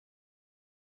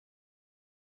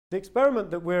The experiment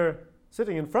that we're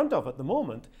sitting in front of at the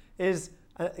moment is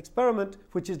an experiment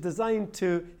which is designed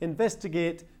to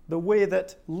investigate the way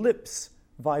that lips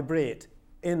vibrate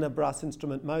in a brass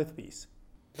instrument mouthpiece.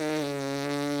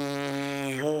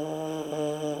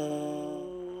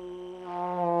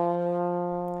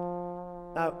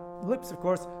 Now, lips, of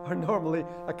course, are normally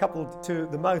coupled to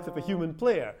the mouth of a human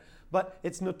player, but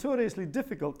it's notoriously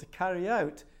difficult to carry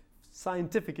out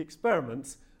scientific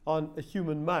experiments on a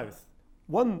human mouth.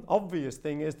 One obvious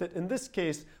thing is that in this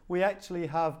case, we actually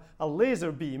have a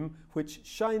laser beam which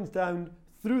shines down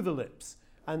through the lips,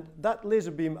 and that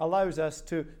laser beam allows us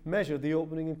to measure the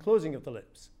opening and closing of the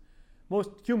lips. Most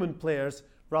human players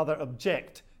rather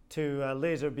object to a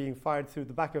laser being fired through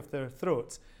the back of their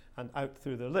throats and out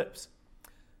through their lips.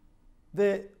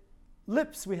 The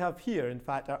lips we have here, in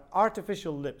fact, are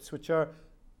artificial lips, which are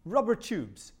rubber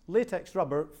tubes, latex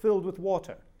rubber filled with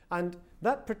water. And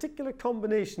that particular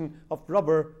combination of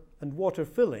rubber and water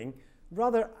filling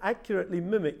rather accurately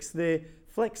mimics the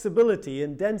flexibility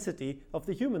and density of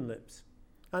the human lips.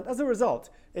 And as a result,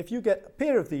 if you get a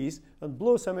pair of these and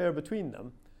blow some air between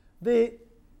them, they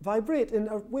vibrate in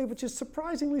a way which is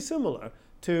surprisingly similar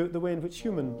to the way in which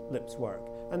human lips work.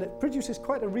 And it produces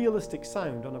quite a realistic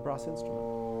sound on a brass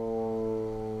instrument.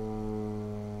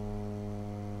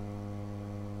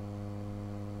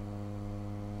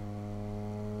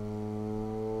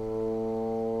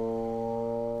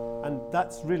 And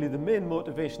that's really the main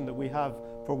motivation that we have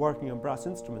for working on brass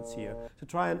instruments here, to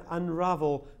try and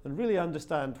unravel and really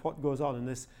understand what goes on in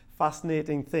this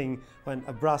fascinating thing when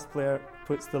a brass player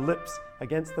puts the lips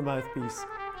against the mouthpiece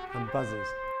and buzzes.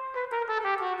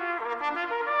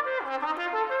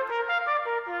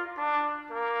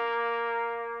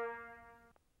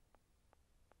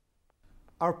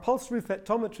 Our pulse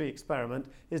reflectometry experiment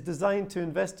is designed to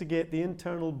investigate the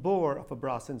internal bore of a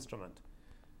brass instrument.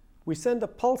 We send a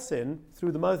pulse in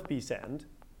through the mouthpiece end.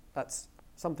 That's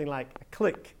something like a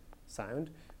click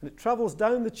sound, and it travels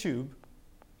down the tube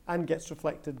and gets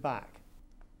reflected back.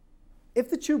 If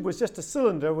the tube was just a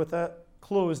cylinder with a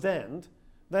closed end,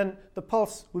 then the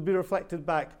pulse would be reflected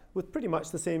back with pretty much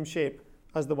the same shape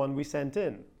as the one we sent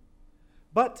in.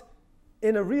 But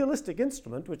in a realistic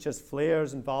instrument, which has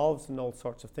flares and valves and all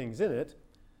sorts of things in it,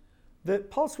 the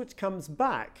pulse which comes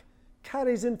back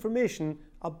carries information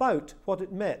about what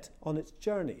it met on its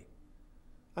journey.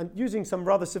 And using some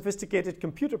rather sophisticated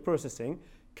computer processing,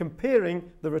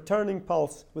 comparing the returning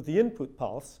pulse with the input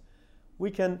pulse, we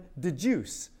can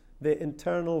deduce the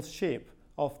internal shape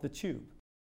of the tube.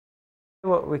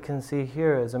 What we can see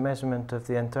here is a measurement of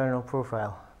the internal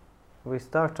profile. We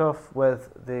start off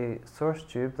with the source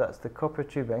tube, that's the copper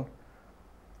tubing,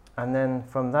 and then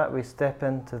from that we step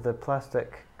into the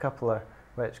plastic coupler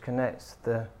which connects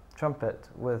the trumpet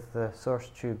with the source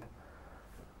tube.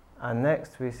 And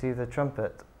next we see the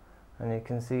trumpet, and you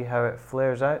can see how it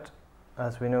flares out,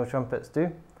 as we know trumpets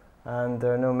do, and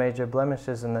there are no major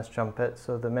blemishes in this trumpet,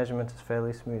 so the measurement is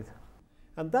fairly smooth.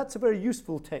 And that's a very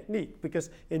useful technique, because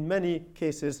in many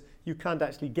cases you can't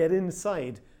actually get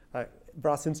inside a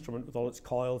brass instrument with all its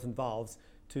coils and valves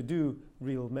to do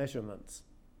real measurements.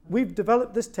 We've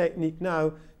developed this technique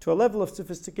now to a level of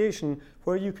sophistication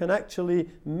where you can actually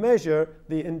measure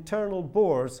the internal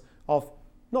bores of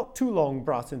not too long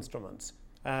brass instruments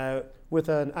with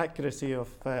an accuracy of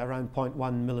around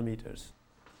 0.1 millimeters.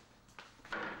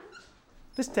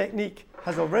 This technique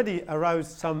has already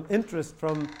aroused some interest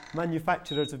from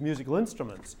manufacturers of musical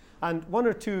instruments, and one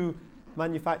or two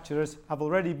manufacturers have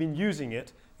already been using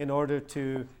it in order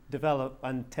to develop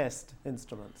and test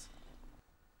instruments.